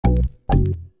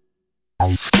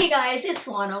Hey guys, it's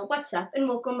Lana, what's up, and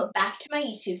welcome back to my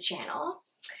YouTube channel.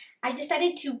 I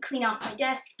decided to clean off my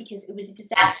desk because it was a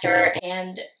disaster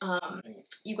and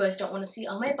you guys don't want to see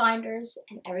all my binders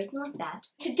and everything like that.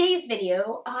 Today's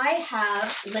video, I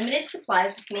have limited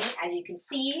supplies with me, as you can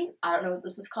see. I don't know what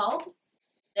this is called.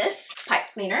 This,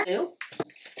 pipe cleaner, glue,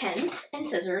 pens, and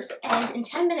scissors, and in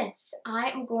 10 minutes,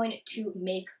 I am going to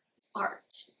make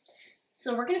art.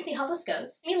 So we're going to see how this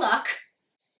goes. Any luck.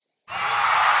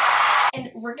 And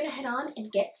we're gonna head on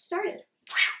and get started.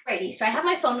 Alrighty, so I have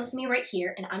my phone with me right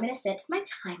here, and I'm gonna set my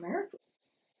timer.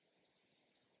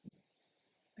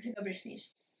 I'm gonna go to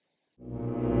sneeze.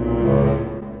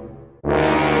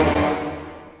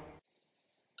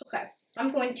 Okay,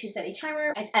 I'm going to set a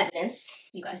timer. I have evidence.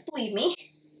 You guys believe me.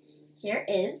 Here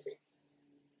is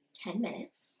 10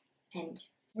 minutes, and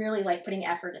really like putting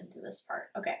effort into this part.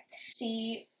 Okay,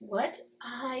 see what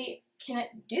I can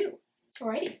do.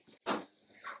 Alrighty.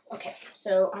 Okay,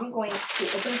 so I'm going to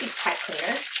open these pipe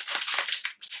cleaners.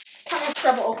 Kind of have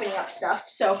trouble opening up stuff,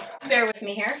 so bear with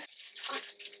me here.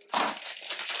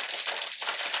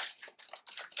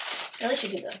 Really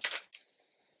should do them.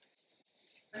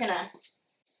 We're gonna...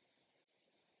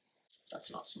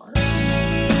 That's not smart.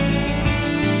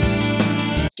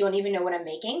 Don't even know what I'm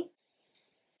making.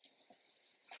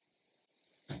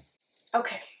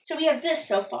 Okay, so we have this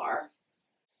so far.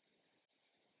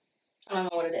 I don't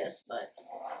know what it is, but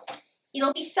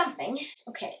it'll be something.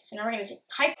 Okay, so now we're going to take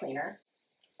pipe cleaner.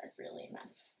 I really am out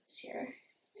of this here.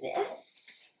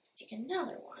 This. Take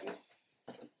another one.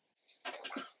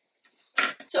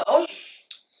 So,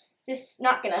 this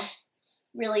not going to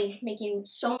really making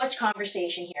so much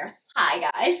conversation here. Hi,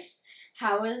 guys.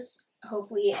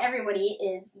 Hopefully everybody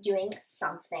is doing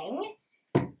something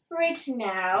right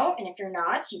now. And if you're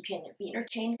not, you can be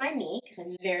entertained by me, because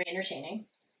I'm very entertaining.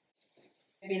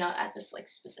 Maybe not at this like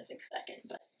specific second,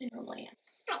 but I normally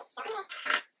am.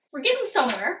 We're getting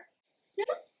somewhere.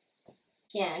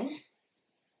 Again.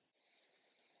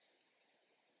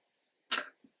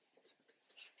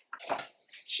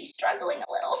 She's struggling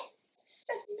a little.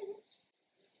 7 minutes.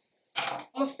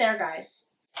 Almost there,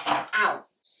 guys. Ow.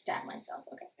 Stabbed myself.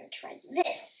 Okay, I'm gonna try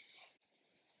this.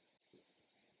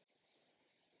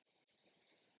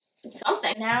 It's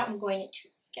something. Now I'm going to,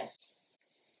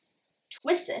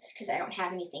 twist this, because I don't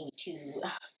have anything to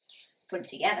put it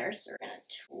together, so we're gonna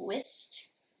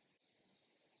twist.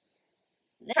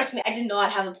 Trust me, I did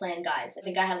not have a plan, guys. I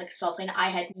think I had like a solid plan. I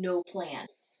had no plan.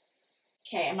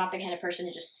 Okay, I'm not the kind of person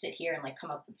to just sit here and like come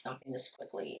up with something this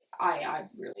quickly. I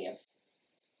really have.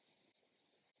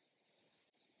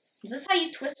 Is this how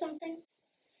you twist something?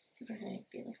 People are gonna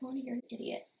be like, Lana, you're an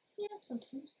idiot. Yeah,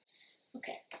 sometimes.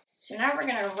 Okay, so now we're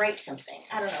gonna write something.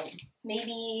 I don't know,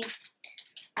 maybe.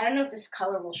 I don't know if this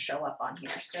color will show up on here,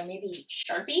 so maybe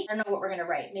Sharpie? I don't know what we're gonna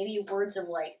write. Maybe words of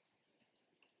like,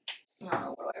 I don't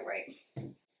know, what do I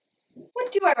write?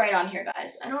 What do I write on here,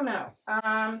 guys? I don't know.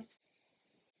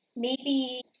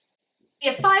 Maybe we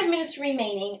have 5 minutes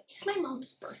remaining. It's my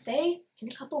mom's birthday in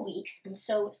a couple weeks, and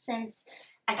so since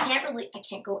I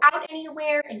can't go out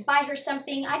anywhere and buy her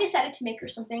something, I decided to make her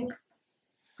something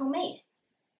homemade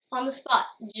on the spot,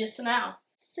 just now.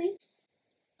 See?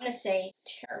 I'm gonna say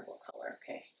terrible color,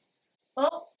 okay.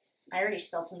 Oh, I already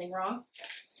spelled something wrong.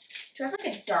 Do I have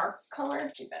like a dark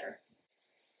color? Do better.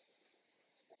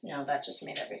 No, that just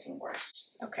made everything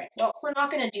worse. Okay, well, we're not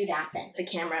gonna do that then. The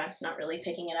camera is not really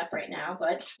picking it up right now,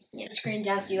 but the screen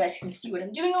down so you guys can see what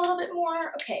I'm doing a little bit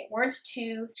more. Okay, words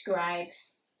to describe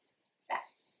that.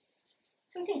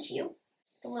 Something cute.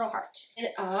 The little heart.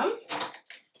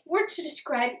 Words to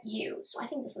describe you. So I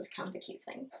think this is kind of a cute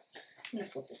thing. I'm gonna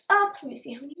flip this up. Let me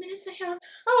see how many minutes I have.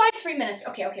 Oh, I have 3 minutes.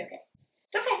 Okay. Okay.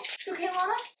 It's okay,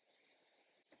 Lana.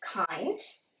 Kind.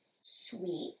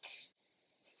 Sweet. It's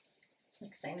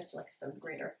like saying this to like a 3rd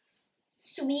grader.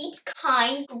 Sweet,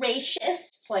 kind, gracious.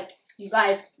 It's like, you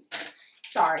guys,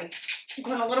 sorry. I'm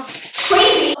going a little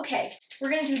crazy. Okay, we're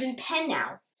gonna do it in pen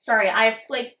now. Sorry, I have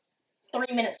like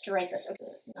 3 minutes to write this.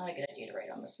 Okay, not a good idea to write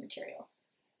on this material.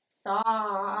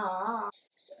 Thought.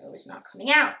 So it's not coming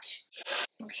out.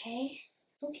 Okay.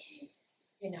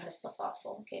 You know how to spell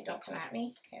thoughtful. Okay, don't come at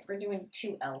me. Okay, we're doing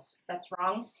 2 L's. If that's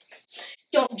wrong,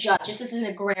 don't judge. This isn't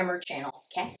a grammar channel,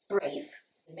 okay? Brave.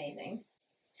 Amazing.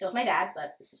 So with my dad,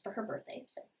 but this is for her birthday,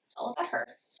 so it's all about her.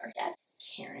 Sorry, Dad.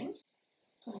 Caring.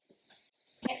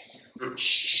 Next.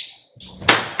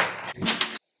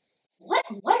 What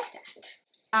was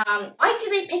that? Why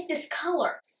did they pick this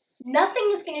color? Nothing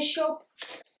is gonna show up.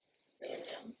 Really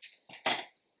dumb.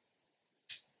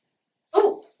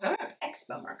 Oh,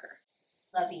 Expo marker.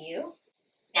 Love you.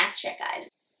 Snapchat, guys.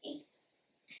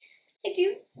 I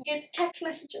do get text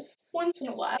messages once in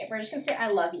a while. Okay, we're just gonna say I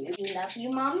love you. We love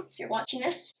you, Mom, if you're watching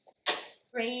this.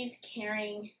 Brave,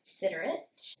 caring,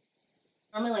 considerate.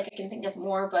 Normally, like, I can think of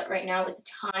more, but right now with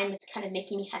the time, it's kind of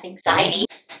making me have anxiety.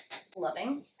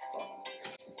 Loving.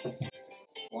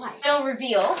 Why? Final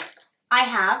reveal. I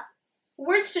have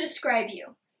words to describe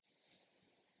you.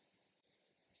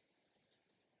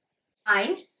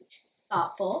 Kind,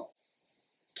 thoughtful,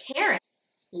 caring,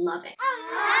 loving.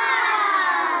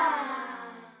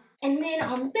 And then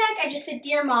on the back, I just said,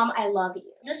 Dear Mom, I love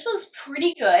you. This was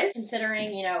pretty good,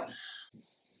 considering, you know,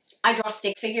 I draw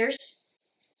stick figures.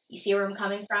 You see where I'm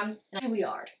coming from? And I'm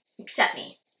weird. Accept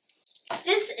me.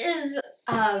 This is,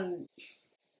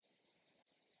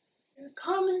 here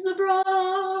comes the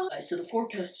bride. So the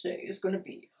forecast today is going to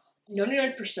be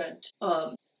 99%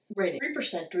 raining,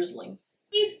 3% drizzling.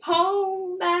 Keep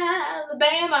home,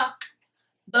 Alabama.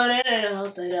 Ba-da-da-da,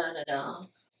 ba-da-da-da.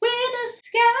 Where the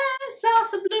skies are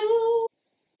so blue.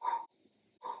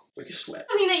 Like a sweat.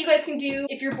 Something that you guys can do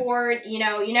if you're bored, you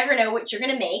know, you never know what you're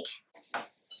gonna make.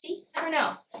 See, you never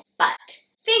know. But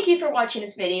thank you for watching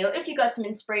this video. If you got some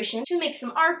inspiration to make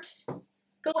some art,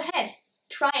 go ahead,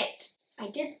 try it. I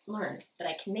did learn that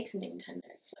I can make something in 10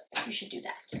 minutes, so you should do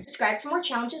that. Subscribe for more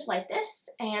challenges like this,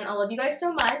 and I love you guys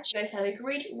so much. You guys have a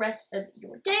great rest of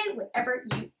your day, whatever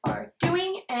you are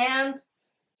doing, and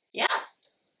yeah.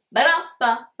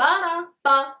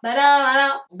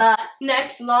 Ba-da-ba-ba-da-ba-ba-da-ba-da.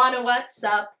 Next, Lana, what's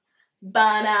up?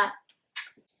 Ba-da.